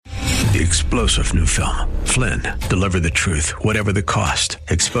the explosive new film, Flynn, deliver the truth, whatever the cost,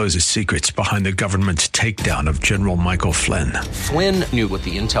 exposes secrets behind the government's takedown of General Michael Flynn. Flynn knew what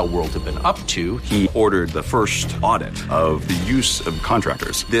the intel world had been up to. He ordered the first audit of the use of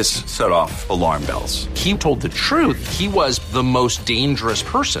contractors. This set off alarm bells. He told the truth. He was the most dangerous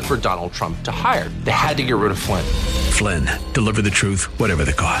person for Donald Trump to hire. They had to get rid of Flynn. Flynn, deliver the truth, whatever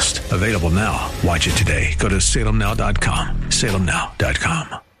the cost. Available now. Watch it today. Go to salemnow.com.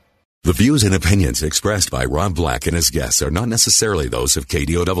 salemnow.com. The views and opinions expressed by Rob Black and his guests are not necessarily those of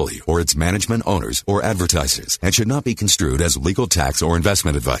KDOW or its management, owners, or advertisers and should not be construed as legal, tax, or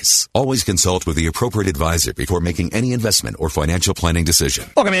investment advice. Always consult with the appropriate advisor before making any investment or financial planning decision.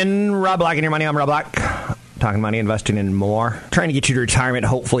 Welcome in, Rob Black and Your Money. I'm Rob Black. Talking money, investing, and more. Trying to get you to retirement,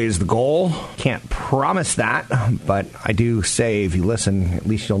 hopefully, is the goal. Can't promise that, but I do say if you listen, at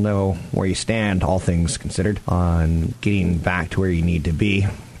least you'll know where you stand, all things considered, on getting back to where you need to be.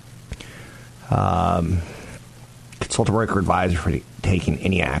 Consult a broker advisor for taking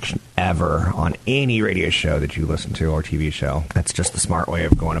any action ever on any radio show that you listen to or TV show. That's just the smart way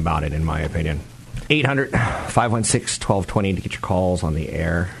of going about it, in my opinion. 800-516-1220 to get your calls on the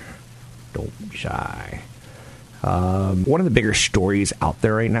air. Don't be shy. One of the bigger stories out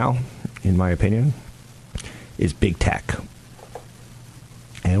there right now, in my opinion, is big tech.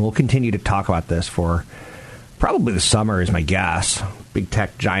 And we'll continue to talk about this for probably the summer, is my guess. Big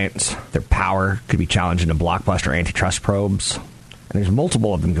tech giants, their power could be challenged into blockbuster antitrust probes. And there's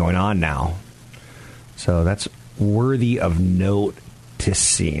multiple of them going on now. So that's worthy of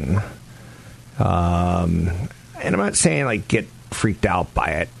noticing. And I'm not saying, like, get freaked out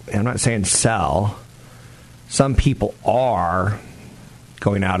by it. I'm not saying sell. Some people are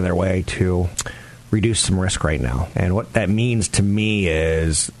going out of their way to reduce some risk right now. And what that means to me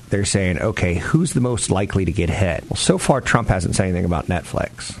is they're saying, okay, who's the most likely to get hit? Well, so far, Trump hasn't said anything about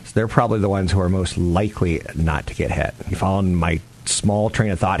Netflix. So they're probably the ones who are most likely not to get hit. You following my small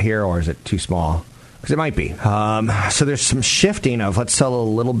train of thought here, or is it too small? Because it might be. So there's some shifting of let's sell a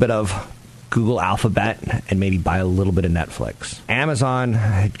little bit of Google Alphabet and maybe buy a little bit of Netflix. Amazon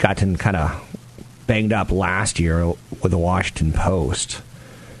had gotten kind of banged up last year with the Washington Post.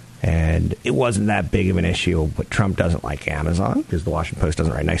 And it wasn't that big of an issue, but Trump doesn't like Amazon because the Washington Post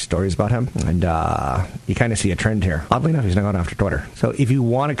doesn't write nice stories about him. And you kind of see a trend here. Oddly enough, he's not going after Twitter. So if you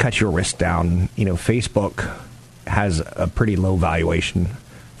want to cut your risk down, you know, Facebook has a pretty low valuation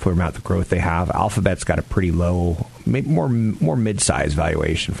for the amount of growth they have. Alphabet's got a pretty low, more mid-sized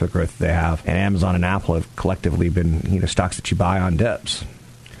valuation for the growth that they have. And Amazon and Apple have collectively been, you know, stocks that you buy on dips.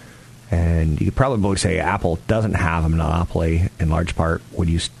 And you could probably say Apple doesn't have a monopoly in large part when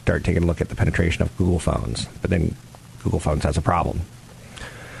you start taking a look at the penetration of Google phones. But then Google phones has a problem.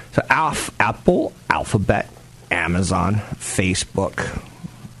 So Apple, Alphabet, Amazon, Facebook.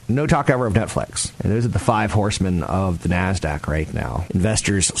 No talk ever of Netflix. And those are the five horsemen of the NASDAQ right now.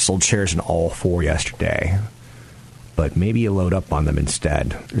 Investors sold shares in all four yesterday. But maybe you load up on them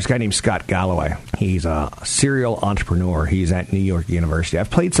instead. There's a guy named Scott Galloway. He's a serial entrepreneur. He's at New York University.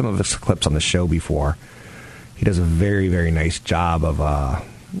 I've played some of his clips on the show before. He does a very, very nice job of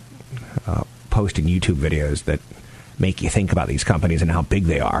posting YouTube videos that make you think about these companies and how big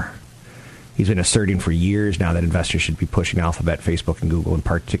they are. He's been asserting for years now that investors should be pushing Alphabet, Facebook, and Google in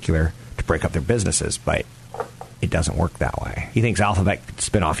particular to break up their businesses, but it doesn't work that way. He thinks Alphabet could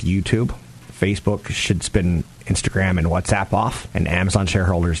spin off YouTube. Facebook should spin Instagram and WhatsApp off, and Amazon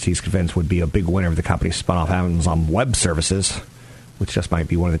shareholders, he's convinced, would be a big winner if the company spun off Amazon Web Services, which just might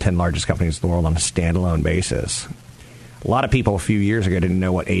be one of the 10 largest companies in the world on a standalone basis. A lot of people a few years ago didn't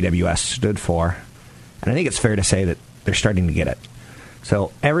know what AWS stood for, and I think it's fair to say that they're starting to get it.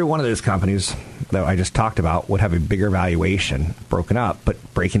 So every one of those companies that I just talked about would have a bigger valuation broken up, but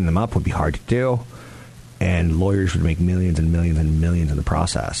breaking them up would be hard to do. And lawyers would make millions and millions and millions in the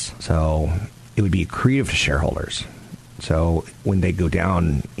process. So it would be accretive to shareholders. So when they go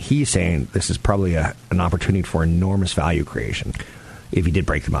down, he's saying this is probably an opportunity for enormous value creation if he did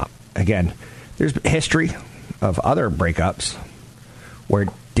break them up. Again, there's history of other breakups where it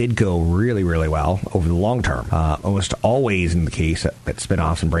did go really, really well over the long term. Almost always in the case that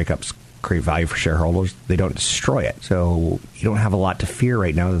spinoffs and breakups create value for shareholders, they don't destroy it. So you don't have a lot to fear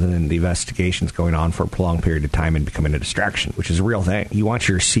right now other than the investigations going on for a prolonged period of time and becoming a distraction, which is a real thing. You want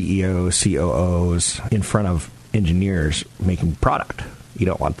your CEOs, COOs in front of engineers making product. You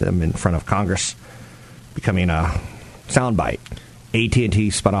don't want them in front of Congress becoming a soundbite.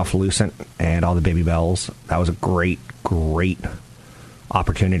 AT&T spun off Lucent and all the baby bells. That was a great, great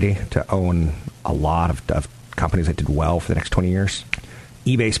opportunity to own a lot of companies that did well for the next 20 years.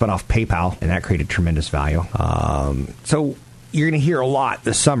 eBay spun off PayPal, and that created tremendous value. So you're going to hear a lot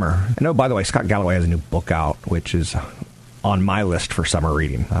this summer. I know, by the way, Scott Galloway has a new book out, which is on my list for summer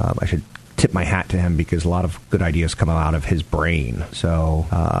reading. I should tip my hat to him because a lot of good ideas come out of his brain. So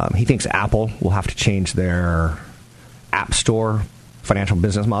he thinks Apple will have to change their App Store financial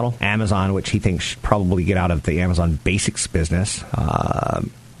business model. Amazon, which he thinks should probably get out of the Amazon Basics business.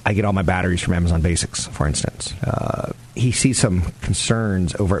 I get all my batteries from Amazon Basics, for instance. He sees some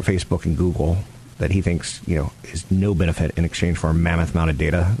concerns over at Facebook and Google that he thinks, is no benefit in exchange for a mammoth amount of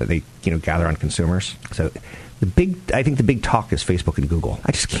data that they, gather on consumers. So I think the big talk is Facebook and Google.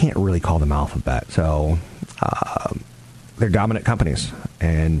 I just can't really call them Alphabet. So they're dominant companies,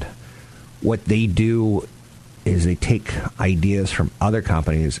 and what they do is they take ideas from other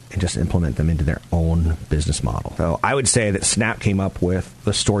companies and just implement them into their own business model. So I would say that Snap came up with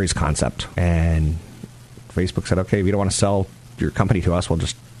the Stories concept, and Facebook said, okay, if you don't want to sell your company to us, we'll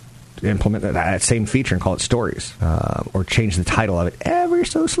just implement that same feature and call it Stories, or change the title of it ever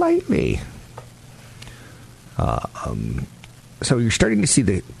so slightly. So you're starting to see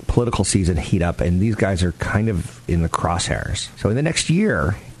the political season heat up, and these guys are kind of in the crosshairs. So in the next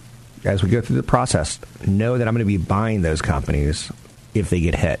year, as we go through the process, know that I'm going to be buying those companies if they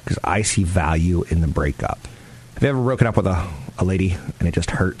get hit, because I see value in the breakup. Have you ever broken up with a lady and it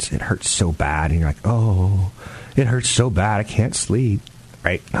just hurts? It hurts so bad, and you're like, oh, it hurts so bad, I can't sleep.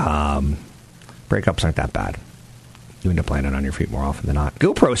 Right? Breakups aren't that bad. You end up landing on your feet more often than not.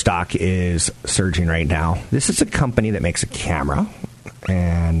 GoPro stock is surging right now. This is a company that makes a camera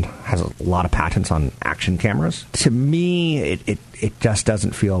and has a lot of patents on action cameras. To me, it just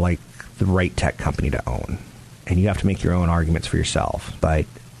doesn't feel like the right tech company to own. And you have to make your own arguments for yourself. But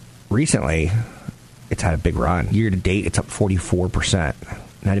recently, it's had a big run. Year to date, it's up 44%.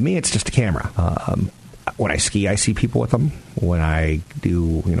 Now, to me, it's just a camera. When I ski, I see people with them. When I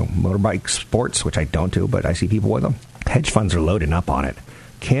do, motorbike sports, which I don't do, but I see people with them. Hedge funds are loading up on it.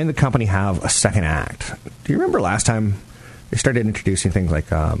 Can the company have a second act? Do you remember last time they started introducing things like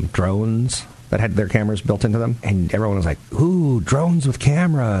drones that had their cameras built into them? And everyone was like, ooh, drones with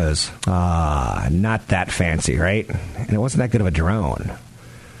cameras. Not that fancy, right? And it wasn't that good of a drone.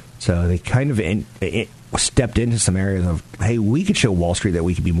 So they kind of stepped into some areas of, hey, we could show Wall Street that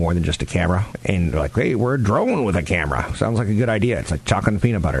we could be more than just a camera. And they're like, hey, we're a drone with a camera. Sounds like a good idea. It's like chocolate and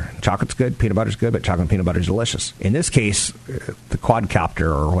peanut butter. Chocolate's good, peanut butter's good, but chocolate and peanut butter's delicious. In this case, the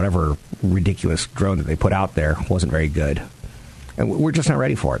quadcopter or whatever ridiculous drone that they put out there wasn't very good. And we're just not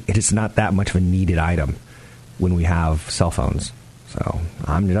ready for it. It is not that much of a needed item when we have cell phones. So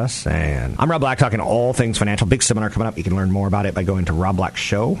I'm just saying. I'm Rob Black, talking all things financial. Big seminar coming up. You can learn more about it by going to Rob Black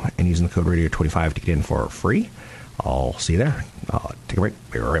Show and using the code radio25 to get in for free. I'll see you there. Take a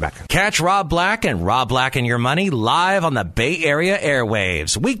break. Be right back. Catch Rob Black and Rob Black and Your Money live on the Bay Area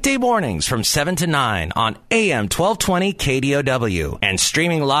airwaves. Weekday mornings from 7 to 9 on AM 1220 KDOW. And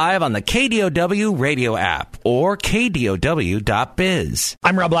streaming live on the KDOW radio app or KDOW.biz.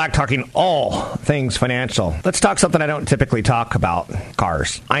 I'm Rob Black, talking all things financial. Let's talk something I don't typically talk about,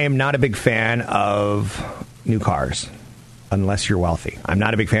 cars. I am not a big fan of new cars unless you're wealthy. I'm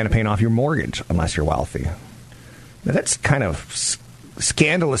not a big fan of paying off your mortgage unless you're wealthy. Now, that's kind of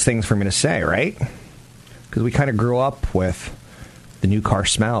scandalous things for me to say, right? Because we kind of grew up with the new car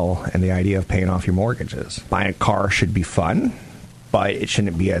smell and the idea of paying off your mortgages. Buying a car should be fun, but it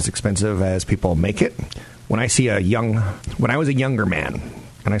shouldn't be as expensive as people make it. When I was a younger man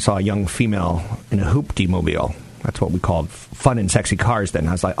and I saw a young female in a hoopty-mobile, that's what we called fun and sexy cars then.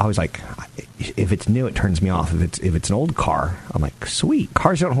 I was like, if it's new, it turns me off. If it's an old car, I'm like, sweet.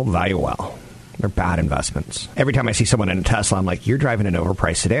 Cars don't hold value well. They're bad investments. Every time I see someone in a Tesla, I'm like, you're driving an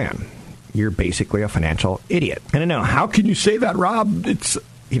overpriced sedan. You're basically a financial idiot. And I know, how can you say that, Rob? It's,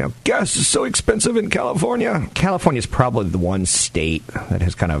 gas is so expensive in California. California is probably the one state that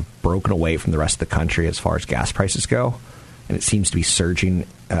has kind of broken away from the rest of the country as far as gas prices go. And it seems to be surging,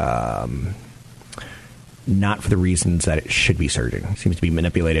 not for the reasons that it should be surging. It seems to be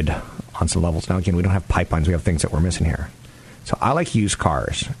manipulated on some levels. Now, again, we don't have pipelines. We have things that we're missing here. So I like used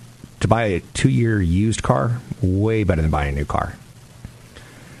cars. To buy a 2-year used car, way better than buying a new car.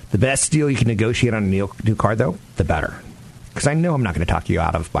 The best deal you can negotiate on a new car, though, the better. Because I know I'm not going to talk you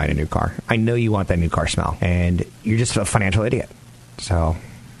out of buying a new car. I know you want that new car smell. And you're just a financial idiot. So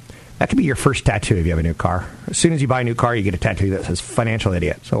that could be your first tattoo if you have a new car. As soon as you buy a new car, you get a tattoo that says financial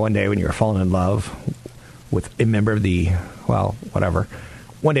idiot. So one day when you're falling in love with a member of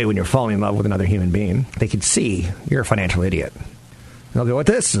one day when you're falling in love with another human being, they can see you're a financial idiot. They'll go,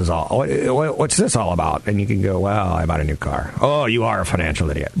 what's this all about? And you can go, well, I bought a new car. Oh, you are a financial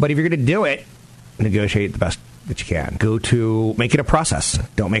idiot. But if you're going to do it, negotiate the best that you can. Make it a process.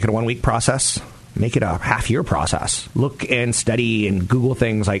 Don't make it a 1-week process. Make it a half-year process. Look and study and Google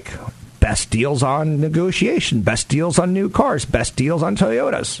things like best deals on negotiation, best deals on new cars, best deals on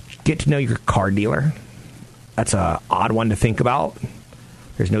Toyotas. Get to know your car dealer. That's an odd one to think about.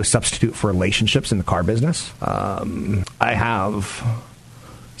 There's no substitute for relationships in the car business. I have,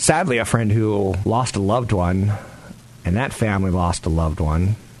 sadly, a friend who lost a loved one, and that family lost a loved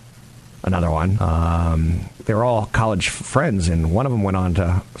one. Another one. They were all college friends, and one of them went on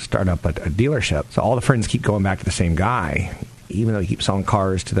to start up a dealership. So all the friends keep going back to the same guy, even though he keeps selling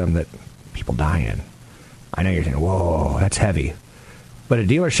cars to them that people die in. I know you're saying, whoa, that's heavy. But a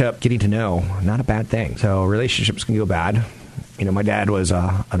dealership, getting to know, not a bad thing. So relationships can go bad. You know, my dad was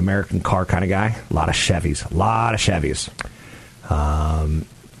an American car kind of guy. A lot of Chevys.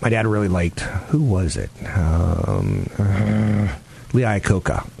 My dad really liked, who was it? Lee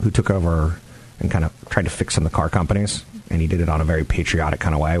Iacocca, who took over and kind of tried to fix some of the car companies, and he did it on a very patriotic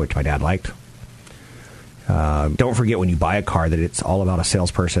kind of way, which my dad liked. Don't forget when you buy a car that it's all about a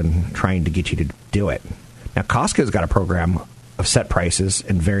salesperson trying to get you to do it. Now, Costco's got a program of set prices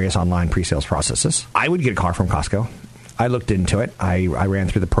and various online pre-sales processes. I would get a car from Costco. I looked into it. I ran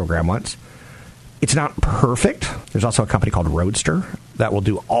through the program once. It's not perfect. There's also a company called Roadster that will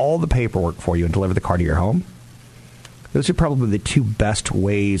do all the paperwork for you and deliver the car to your home. Those are probably the two best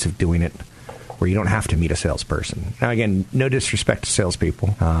ways of doing it where you don't have to meet a salesperson. Now, again, no disrespect to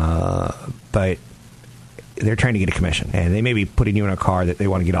salespeople, but they're trying to get a commission. And they may be putting you in a car that they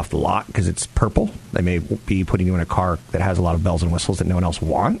want to get off the lot because it's purple. They may be putting you in a car that has a lot of bells and whistles that no one else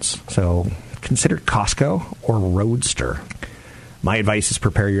wants. So consider Costco or Roadster. My advice is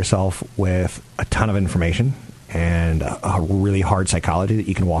prepare yourself with a ton of information and a really hard psychology that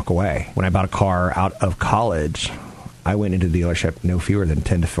you can walk away. When I bought a car out of college, I went into the dealership no fewer than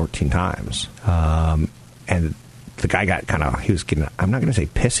 10 to 14 times. And the guy got he was getting, I'm not going to say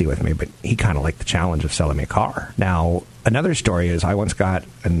pissy with me, but he kind of liked the challenge of selling me a car. Now, another story is I once got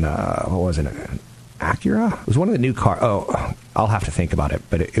an Acura? It was one of the new cars. Oh, I'll have to think about it.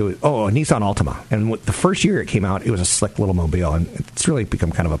 But it was, a Nissan Altima. And the first year it came out, it was a slick little mobile. And it's really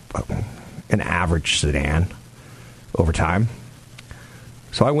become kind of an average sedan over time.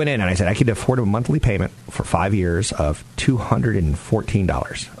 So I went in and I said I could afford a monthly payment for 5 years of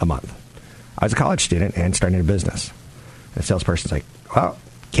 $214 a month. I was a college student and starting a business. And the salesperson's like, well,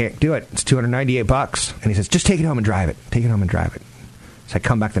 can't do it. It's $298. And he says, just take it home and drive it. Take it home and drive it. So I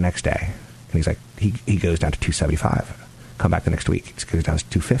come back the next day. And he's like, he goes down to $275. Come back the next week. He goes down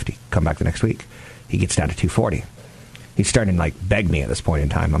to $250. Come back the next week. He gets down to $240. He's starting to beg me at this point in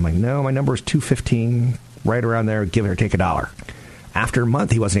time. I'm like, no, my number is $215, right around there. Give it or take $1. After a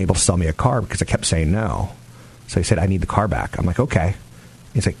month, he wasn't able to sell me a car because I kept saying no. So he said, I need the car back. I'm like, okay.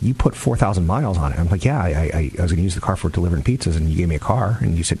 He's like, you put 4,000 miles on it. I'm like, yeah, I was going to use the car for delivering pizzas, and you gave me a car,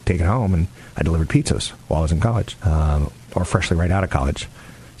 and you said take it home, and I delivered pizzas while I was in college, or freshly right out of college.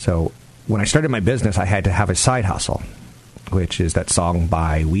 So when I started my business, I had to have a side hustle, which is that song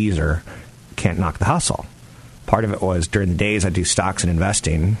by Weezer, Can't Knock the Hustle. Part of it was during the days I'd do stocks and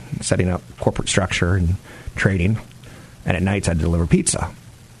investing, setting up corporate structure and trading, and at nights I'd deliver pizza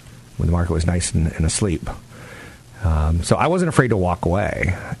when the market was nice and asleep. So I wasn't afraid to walk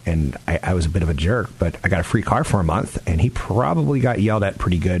away, and I was a bit of a jerk, but I got a free car for a month, and he probably got yelled at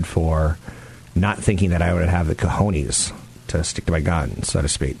pretty good for not thinking that I would have the cojones to stick to my guns, so to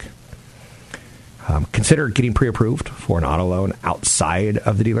speak. Consider getting pre-approved for an auto loan outside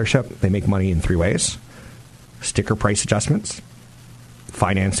of the dealership. They make money in 3 ways: sticker price adjustments,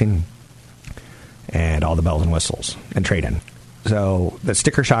 financing, and all the bells and whistles, and trade-in. So the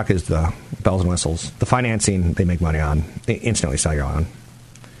sticker shock is the bells and whistles. The financing they make money on. They instantly sell you on.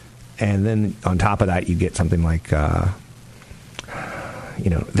 And then on top of that, you get something like, the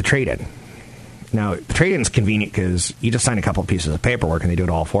trade-in. Now, the trade-in is convenient because you just sign a couple of pieces of paperwork and they do it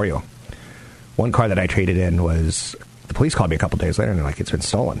all for you. One car that I traded in was, the police called me a couple of days later and they're like, it's been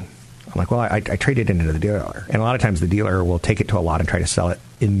stolen. I'm like, well, I traded it into the dealer. And a lot of times the dealer will take it to a lot and try to sell it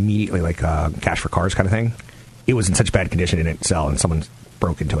immediately, like a cash for cars kind of thing. It was in such bad condition it didn't sell, and someone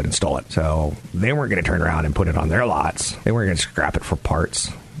broke into it and stole it. So they weren't going to turn around and put it on their lots. They weren't going to scrap it for parts.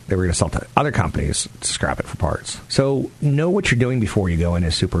 They were going to sell to other companies to scrap it for parts. So know what you're doing before you go in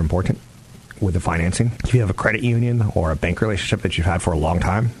is super important with the financing. If you have a credit union or a bank relationship that you've had for a long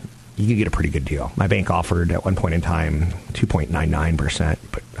time, you can get a pretty good deal. My bank offered at one point in time 2.99%,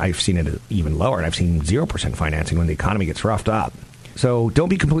 but I've seen it even lower, and I've seen 0% financing when the economy gets roughed up. So don't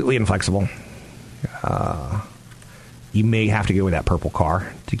be completely inflexible. You may have to go with that purple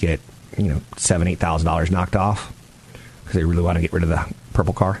car to get, $7,000-8,000 knocked off because they really want to get rid of the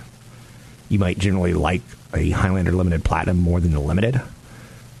purple car. You might generally like a Highlander Limited Platinum more than the Limited.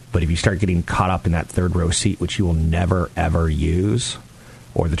 But if you start getting caught up in that third row seat, which you will never, ever use,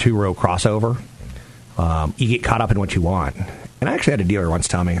 or the 2-row crossover, you get caught up in what you want. And I actually had a dealer once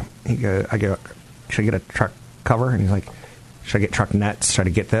tell me, should I get a truck cover? And he's like, should I get truck nets? Should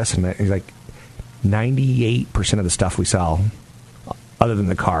I get this? And he's like, 98% of the stuff we sell, other than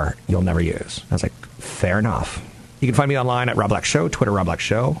the car, you'll never use. I was like, fair enough. You can find me online at Rob Black Show, Twitter Rob Black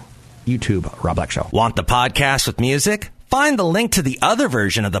Show, YouTube Rob Black Show. Want the podcast with music? Find the link to the other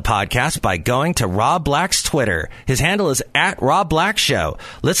version of the podcast by going to Rob Black's Twitter. His handle is at Rob Black Show.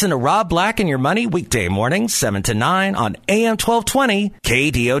 Listen to Rob Black and Your Money weekday mornings, 7 to 9 on AM 1220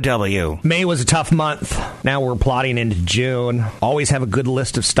 KDOW. May was a tough month. Now we're plodding into June. Always have a good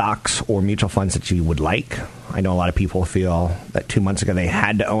list of stocks or mutual funds that you would like. I know a lot of people feel that 2 months ago they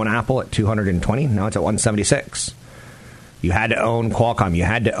had to own Apple at 220. Now it's at 176. You had to own Qualcomm. You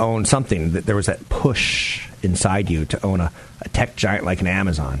had to own something. There was that push inside you to own a tech giant like an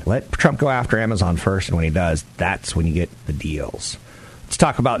Amazon. Let Trump go after Amazon first, and when he does, that's when you get the deals. Let's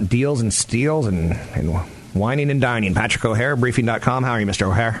talk about deals and steals and whining and dining. Patrick O'Hare, Briefing.com. How are you, Mr.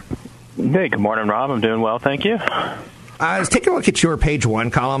 O'Hare? Hey, good morning, Rob. I'm doing well, thank you. I was taking a look at your page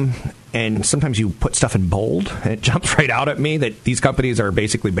one column, and sometimes you put stuff in bold, and it jumps right out at me that these companies are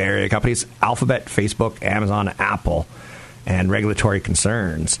basically Bay Area companies: Alphabet, Facebook, Amazon, Apple, and regulatory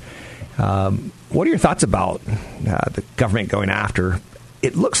concerns. What are your thoughts about the government going after,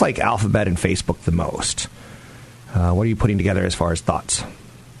 it looks like, Alphabet and Facebook the most? What are you putting together as far as thoughts?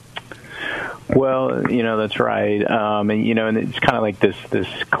 Well, that's right. And it's kind of like this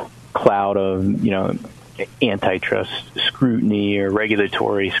cloud of, antitrust scrutiny or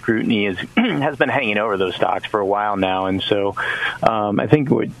regulatory scrutiny has been hanging over those stocks for a while now. And so I think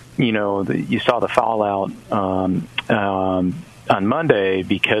you saw the fallout on Monday,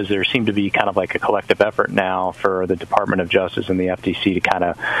 because there seemed to be kind of like a collective effort now for the Department of Justice and the FTC to kind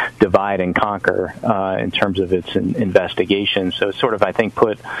of divide and conquer in terms of its investigation. So it sort of, I think,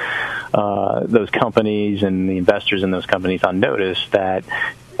 put those companies and the investors in those companies on notice that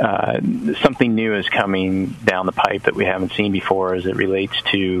something new is coming down the pipe that we haven't seen before as it relates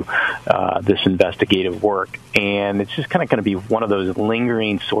to this investigative work. And it's just kind of going to be one of those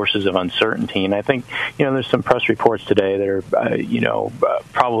lingering sources of uncertainty. And I think, there's some press reports today that are,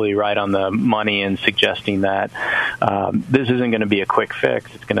 probably right on the money in suggesting that this isn't going to be a quick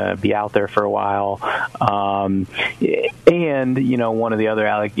fix. It's going to be out there for a while. And, one of the other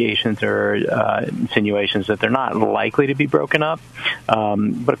allegations or insinuations that they're not likely to be broken up.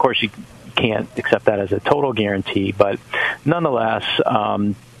 But of course, you can't accept that as a total guarantee. But nonetheless,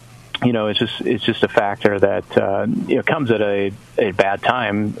 it's just a factor that comes at a bad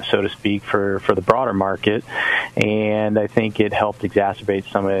time, so to speak, for the broader market. And I think it helped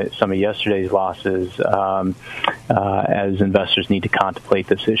exacerbate some of yesterday's losses as investors need to contemplate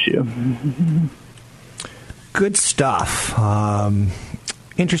this issue. Good stuff.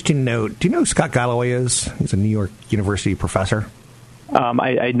 Interesting note. Do you know who Scott Galloway is? He's a New York University professor.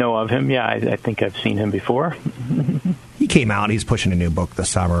 I know of him. Yeah, I think I've seen him before. He came out. He's pushing a new book this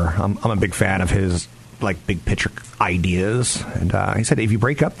summer. I'm a big fan of his big picture ideas. And he said if you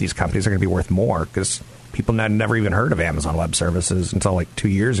break up these companies, they're going to be worth more, because people had never even heard of Amazon Web Services until 2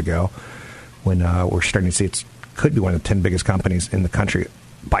 years ago, when we're starting to see it could be one of the 10 biggest companies in the country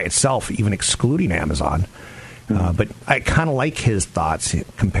by itself, even excluding Amazon. But I kind of like his thoughts,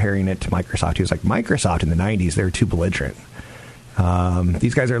 comparing it to Microsoft. He was like, Microsoft in the 90s, they were too belligerent.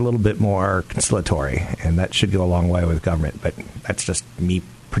 These guys are a little bit more conciliatory, and that should go a long way with government, but that's just me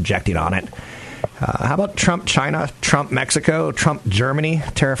projecting on it. How about Trump China, Trump Mexico, Trump Germany,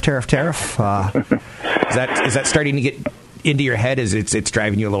 tariff? Is that starting to get into your head? Is it's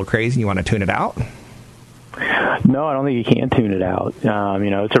driving you a little crazy and you want to tune it out? No, I don't think you can tune it out.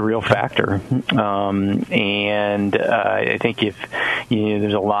 It's a real factor. And I think if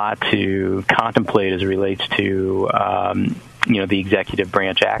there's a lot to contemplate as it relates to the executive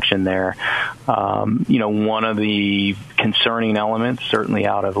branch action there. One of the concerning elements, certainly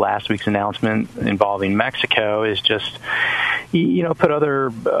out of last week's announcement involving Mexico, is just, put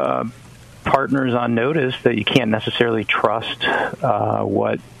other partners on notice that you can't necessarily trust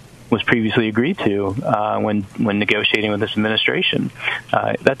what was previously agreed to when negotiating with this administration.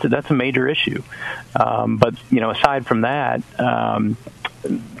 That's a major issue. But aside from that,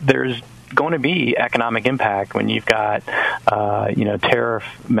 there's going to be economic impact when you've got tariff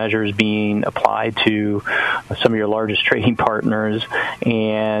measures being applied to some of your largest trading partners,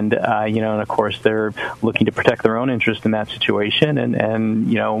 and of course they're looking to protect their own interest in that situation,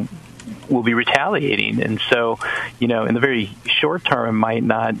 and will be retaliating. And so, in the very short term, it might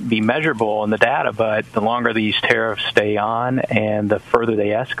not be measurable in the data, but the longer these tariffs stay on and the further they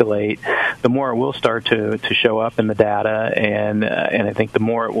escalate, the more it will start to show up in the data, and I think the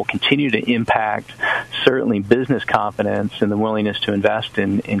more it will continue to impact certainly business confidence and the willingness to invest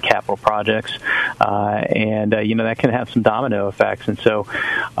in capital projects, and that can have some domino effects. And so,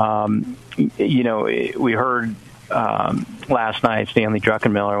 we heard last night Stanley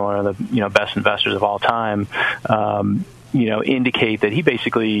Druckenmiller, one of the best investors of all time, indicate that he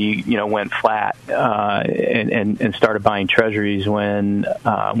basically went flat and started buying treasuries when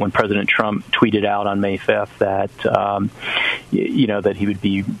President Trump tweeted out on May 5th that that he would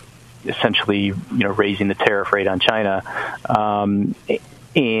be essentially raising the tariff rate on China.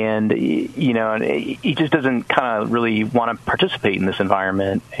 And he just doesn't kind of really want to participate in this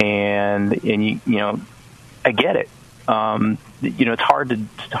environment, and I get it. It's hard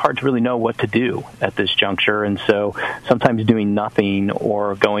to really know what to do at this juncture, and so sometimes doing nothing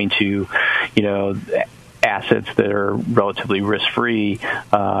or going to assets that are relatively risk-free,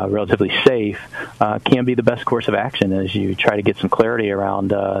 relatively safe, can be the best course of action as you try to get some clarity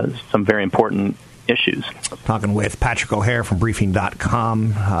around some very important issues. Talking with Patrick O'Hare from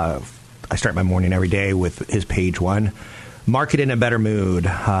Briefing.com. I start my morning every day with his page one. Market in a better mood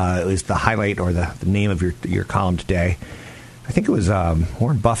is the highlight or the name of your column today. I think it was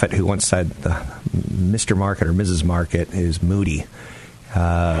Warren Buffett who once said Mr. Market or Mrs. Market is moody.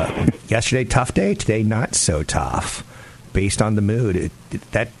 Yesterday, tough day. Today, not so tough. Based on the mood.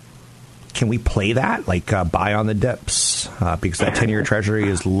 Can we play that? Like buy on the dips? Because that 10-year treasury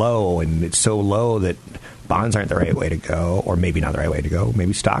is low, and it's so low that bonds aren't the right way to go, or maybe not the right way to go.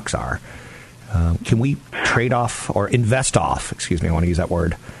 Maybe stocks are. Can we trade off or invest off, I want to use that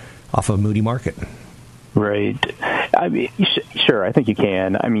word, off of a moody market? Right. I mean, sure, I think you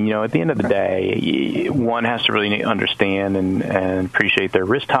can. I mean, at the end of the day, one has to really understand and appreciate their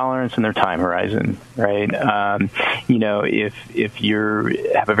risk tolerance and their time horizon, right? If you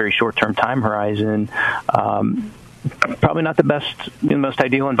have a very short-term time horizon, probably not the most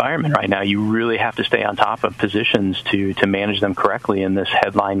ideal environment right now. You really have to stay on top of positions to manage them correctly in this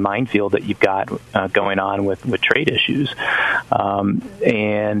headline minefield that you've got going on with trade issues.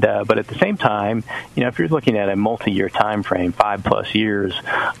 But at the same time, if you're looking at a multi-year time frame, 5+ years,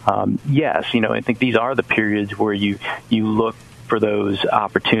 yes, I think these are the periods where you look for those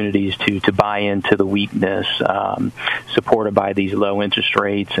opportunities to buy into the weakness, supported by these low interest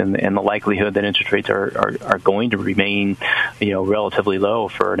rates and the likelihood that interest rates are going to remain, relatively low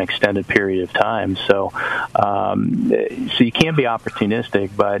for an extended period of time. So you can be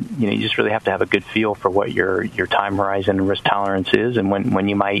opportunistic, but you just really have to have a good feel for what your time horizon and risk tolerance is, and when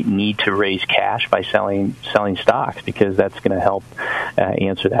you might need to raise cash by selling stocks, because that's going to help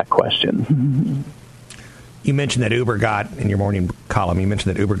answer that question. You mentioned that Uber got, in your morning column,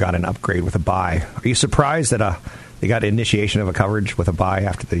 Uber got an upgrade with a buy. Are you surprised that they got initiation of a coverage with a buy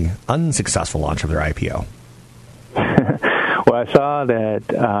after the unsuccessful launch of their IPO? Well, I saw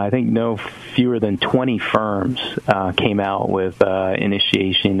that I think no fewer than 20 firms came out with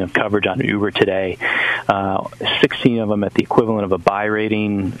initiation of coverage on Uber today. 16 of them at the equivalent of a buy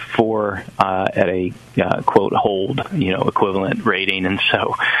rating, 4 at a quote hold, equivalent rating, and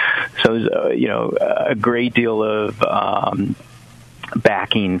so there's a great deal of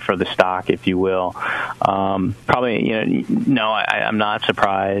backing for the stock, if you will. Probably, no, I'm not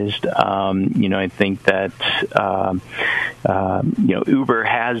surprised. I think that, Uber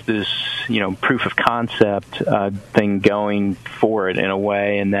has this, proof of concept thing going for it in a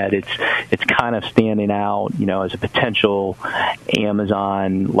way, and that it's kind of standing out, as a potential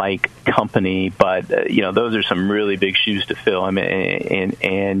Amazon-like company. But, those are some really big shoes to fill. I mean,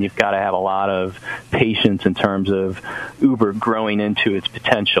 and you've got to have a lot of patience in terms of Uber growing into its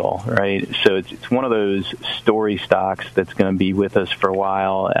potential, right? So it's one of those story stocks that's going to be with us for a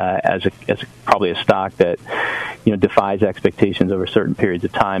while, as probably a stock that defies expectations over certain periods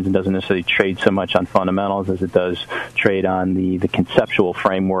of time and doesn't necessarily trade so much on fundamentals as it does trade on the conceptual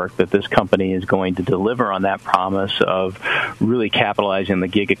framework that this company is going to deliver on that promise of really capitalizing the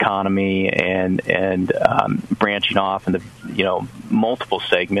gig economy and branching off into multiple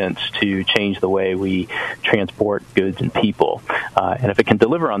segments to change the way we transport goods and people. And if it can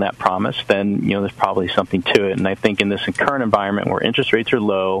deliver on that promise, then there's probably something to it. And I think in this current environment where interest rates are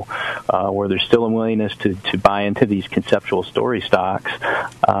low, where there's still a willingness to buy into these conceptual story stocks,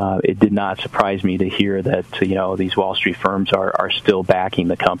 it did not surprise me to hear that these Wall Street firms are still backing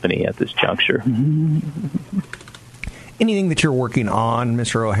the company at this juncture. Anything that you're working on,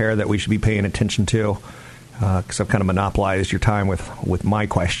 Mr. O'Hare, that we should be paying attention to because I've kind of monopolized your time with my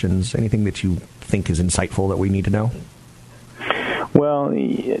questions. Anything that you think is insightful that we need to know? Well,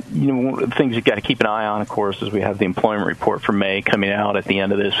 one of the things you've got to keep an eye on, of course, is we have the employment report for May coming out at the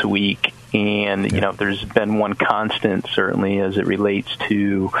end of this week. And, if there's been one constant, certainly, as it relates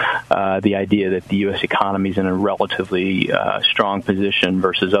to the idea that the U.S. economy is in a relatively strong position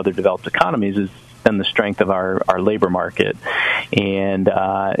versus other developed economies, is been the strength of our labor market. And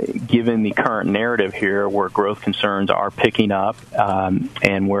given the current narrative here, where growth concerns are picking up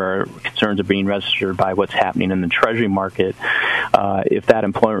and where concerns are being registered by what's happening in the Treasury market, if that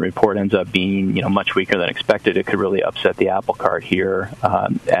employment report ends up being much weaker than expected, it could really upset the apple cart here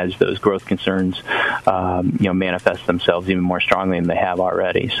as those growth concerns manifest themselves even more strongly than they have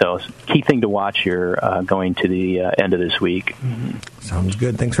already. So, key thing to watch here going to the end of this week. Sounds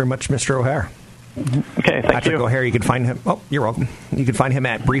good. Thanks very much, Mr. O'Hare. Okay, thank Patrick you. O'Hare, you can find him. Oh, you're welcome. You can find him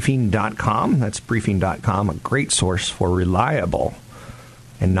at briefing.com. That's briefing.com, a great source for reliable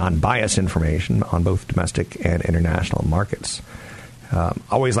and non-biased information on both domestic and international markets.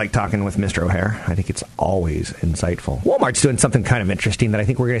 Always like talking with Mr. O'Hare. I think it's always insightful. Walmart's doing something kind of interesting that I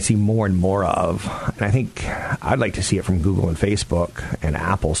think we're going to see more and more of. And I think I'd like to see it from Google and Facebook and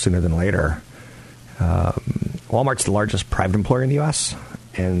Apple sooner than later. Walmart's the largest private employer in the U.S.,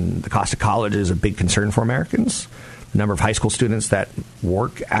 and the cost of college is a big concern for Americans. The number of high school students that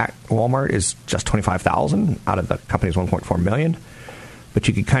work at Walmart is just 25,000 out of the company's 1.4 million. But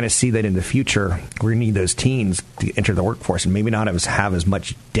you can kind of see that in the future, we're going to need those teens to enter the workforce and maybe not have as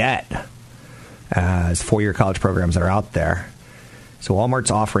much debt as four-year college programs that are out there. So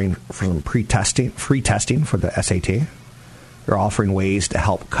Walmart's offering some free testing for the SAT. They're offering ways to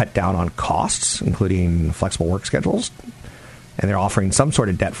help cut down on costs, including flexible work schedules. And they're offering some sort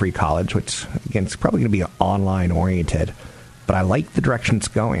of debt-free college, which, again, it's probably going to be online-oriented. But I like the direction it's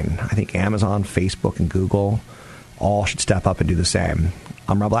going. I think Amazon, Facebook, and Google all should step up and do the same.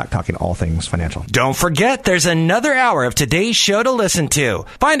 I'm Rob Black, talking all things financial. Don't forget, there's another hour of today's show to listen to.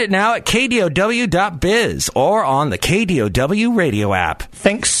 Find it now at KDOW.biz or on the KDOW radio app.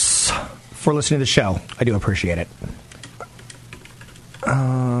 Thanks for listening to the show. I do appreciate it.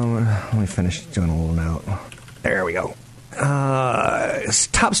 Let me finish doing a little note. There we go.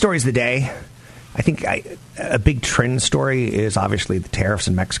 Top stories of the day. I think a big trend story is obviously the tariffs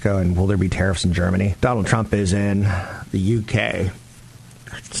in Mexico, and will there be tariffs in Germany? Donald Trump is in the UK.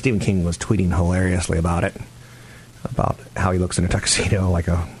 Stephen King was tweeting hilariously about it, about how he looks in a tuxedo like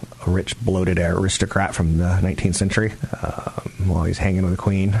a rich, bloated aristocrat from the 19th century while he's hanging with the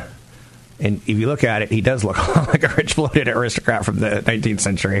Queen. And if you look at it, he does look like a rich, bloated aristocrat from the 19th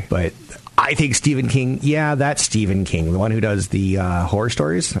century. But I think Stephen King, that's Stephen King, the one who does the horror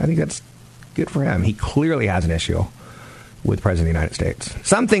stories. I think that's good for him. He clearly has an issue with the President of the United States.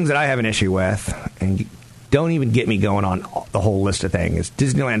 Some things that I have an issue with, and don't even get me going on the whole list of things, is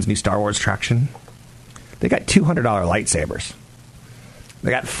Disneyland's new Star Wars attraction. They got $200 lightsabers.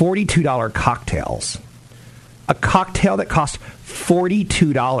 They got $42 cocktails. A cocktail that cost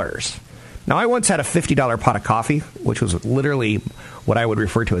 $42. Now, I once had a $50 pot of coffee, which was literally what I would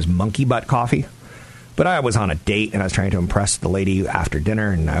refer to as monkey butt coffee. But I was on a date, and I was trying to impress the lady after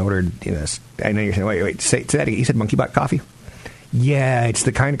dinner, and I ordered this. I know you're saying, wait, say that again. You said monkey butt coffee? Yeah, it's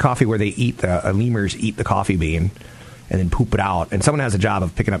the kind of coffee where they lemurs eat the coffee bean and then poop it out. And someone has a job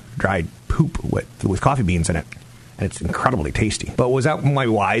of picking up dried poop with coffee beans in it. And it's incredibly tasty. But was that my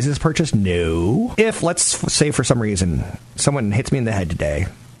wisest purchase? No. If, let's say for some reason, someone hits me in the head today,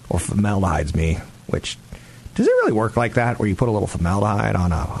 or formaldehydes me, which, does it really work like that, where you put a little formaldehyde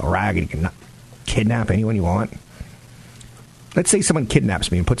on a rag and you can kidnap anyone you want? Let's say someone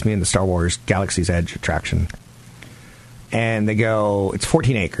kidnaps me and puts me in the Star Wars Galaxy's Edge attraction, and they go, it's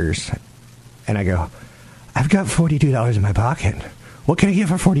 14 acres, and I go, I've got $42 in my pocket. What can I get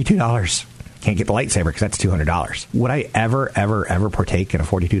for $42? Can't get the lightsaber because that's $200. Would I ever partake in a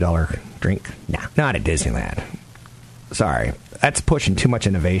 $42 drink? Nah, not at Disneyland. Sorry. That's pushing too much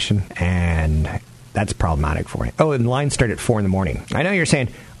innovation, and that's problematic for me. Oh, and lines start at 4 in the morning. I know you're saying,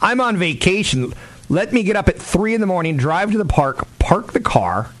 I'm on vacation. Let me get up at 3 in the morning, drive to the park the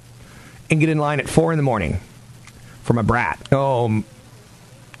car, and get in line at 4 in the morning for my brat. Oh,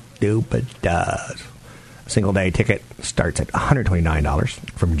 stupid does. A single-day ticket starts at $129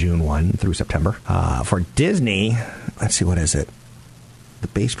 from June 1 through September. For Disney, let's see, what is it? The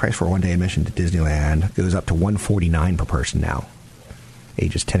base price for one-day admission to Disneyland goes up to $149 per person now,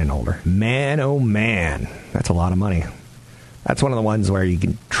 ages 10 and older. Man, oh man, that's a lot of money. That's one of the ones where you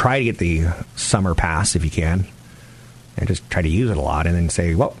can try to get the summer pass if you can, and just try to use it a lot, and then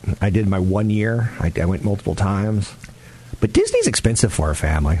say, well, I did my 1 year. I went multiple times. But Disney's expensive for a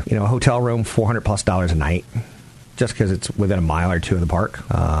family. You know, a hotel room, $400+ a night, just because it's within a mile or two of the park.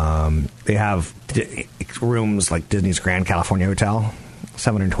 They have rooms like Disney's Grand California Hotel,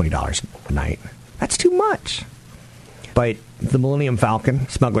 $720 a night. That's too much. But the Millennium Falcon,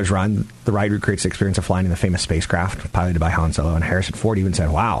 Smuggler's Run, the ride recreates the experience of flying in the famous spacecraft piloted by Han Solo. And Harrison Ford even said,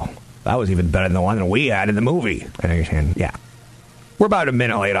 wow, that was even better than the one that we had in the movie. And yeah. We're about a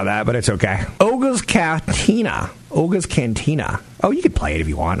minute late on that, but it's okay. Oga's Cantina. Oga's Cantina. Oh, you can play it if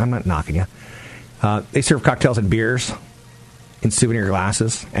you want. I'm not knocking you. They serve cocktails and beers in souvenir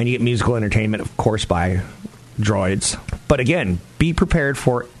glasses. And you get musical entertainment, of course, by droids. But again, be prepared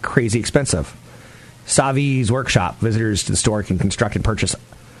for crazy expensive. Savi's Workshop. Visitors to the store can construct and purchase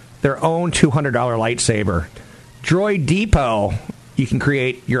their own $200 lightsaber. Droid Depot. You can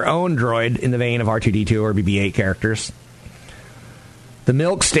create your own droid in the vein of R2-D2 or BB-8 characters. The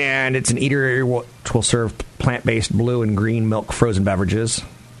Milk Stand, it's an eatery which will serve plant-based blue and green milk frozen beverages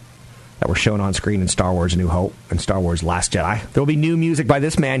that were shown on screen in Star Wars A New Hope and Star Wars Last Jedi. There will be new music by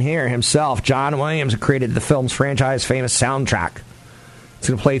this man here himself, John Williams, who created the film's franchise famous soundtrack. It's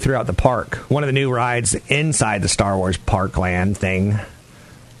going to play throughout the park. One of the new rides inside the Star Wars Parkland thing.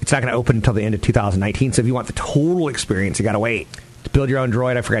 It's not going to open until the end of 2019, so if you want the total experience, you got to wait. To build your own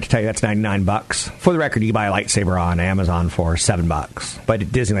droid, I forgot to tell you, that's $99. For the record, you can buy a lightsaber on Amazon for $7. But at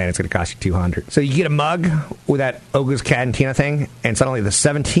Disneyland, it's going to cost you $200. So you get a mug with that Oga's Cantina thing, and suddenly the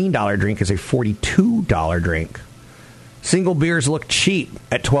 $17 drink is a $42 drink. Single beers look cheap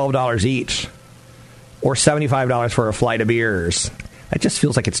at $12 each, or $75 for a flight of beers. That just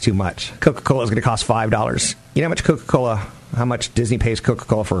feels like it's too much. Coca-Cola is going to cost $5. You know how much Disney pays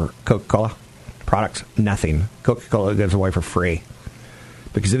Coca-Cola for Coca-Cola products? Nothing. Coca-Cola gives away for free.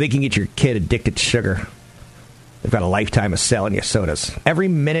 Because if they can get your kid addicted to sugar, they've got a lifetime of selling you sodas. Every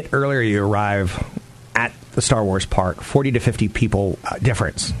minute earlier you arrive at the Star Wars park, 40 to 50 people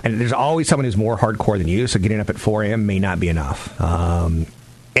difference. And there's always someone who's more hardcore than you, so getting up at 4 a.m. may not be enough. And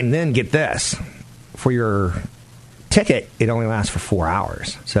then get this. For your ticket, it only lasts for 4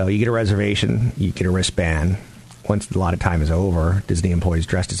 hours. So you get a reservation, you get a wristband. Once the allotted time is over, Disney employees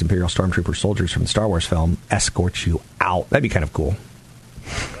dressed as Imperial Stormtrooper soldiers from the Star Wars film escort you out. That'd be kind of cool.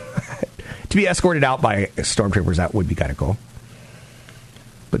 To be escorted out by stormtroopers, that would be kind of cool.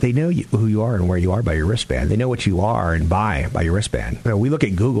 But they know who you are and where you are by your wristband. They know what you are and buy by your wristband. You know, we look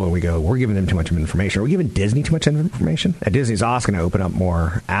at Google and we go, we're giving them too much information. Are we giving Disney too much information? And Disney's also going to open up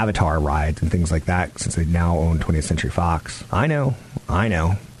more Avatar rides and things like that since they now own 20th Century Fox. I know.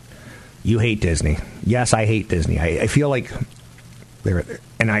 You hate Disney. Yes, I hate Disney. I feel like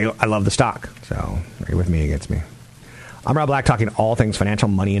and I love the stock. So are you with me against me? I'm Rob Black, talking all things financial,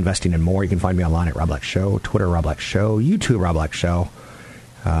 money, investing, and more. You can find me online at Rob Black Show, Twitter, Rob Black Show, YouTube, Rob Black Show.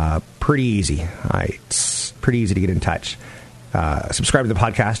 Pretty easy. It's pretty easy to get in touch. Subscribe to the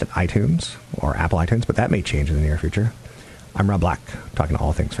podcast at iTunes or Apple iTunes, but that may change in the near future. I'm Rob Black, talking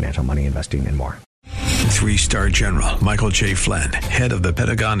all things financial, money, investing, and more. 3-star General Michael J. Flynn, head of the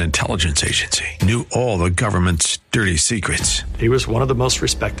Pentagon Intelligence Agency, knew all the government's dirty secrets. He was one of the most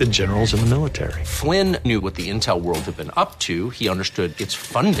respected generals in the military. Flynn knew what the intel world had been up to. He understood its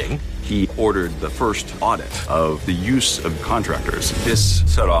funding. He ordered the first audit of the use of contractors. This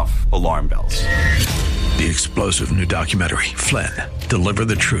set off alarm bells. The explosive new documentary, Flynn, Deliver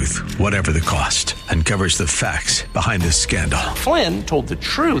the Truth, Whatever the Cost, uncovers the facts behind this scandal. Flynn told the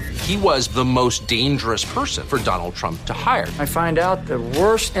truth. He was the most dangerous person for Donald Trump to hire. I find out the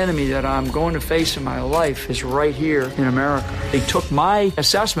worst enemy that I'm going to face in my life is right here in America. They took my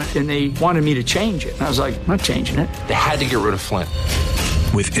assessment and they wanted me to change it. And I was like, I'm not changing it. They had to get rid of Flynn.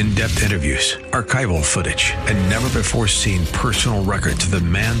 With in-depth interviews, archival footage, and never-before-seen personal records of the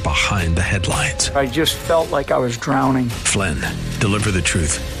man behind the headlines. I just felt like I was drowning. Flynn, Deliver the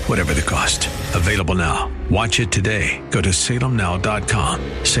Truth, Whatever the Cost. Available now. Watch it today. Go to salemnow.com.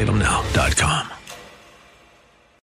 salemnow.com.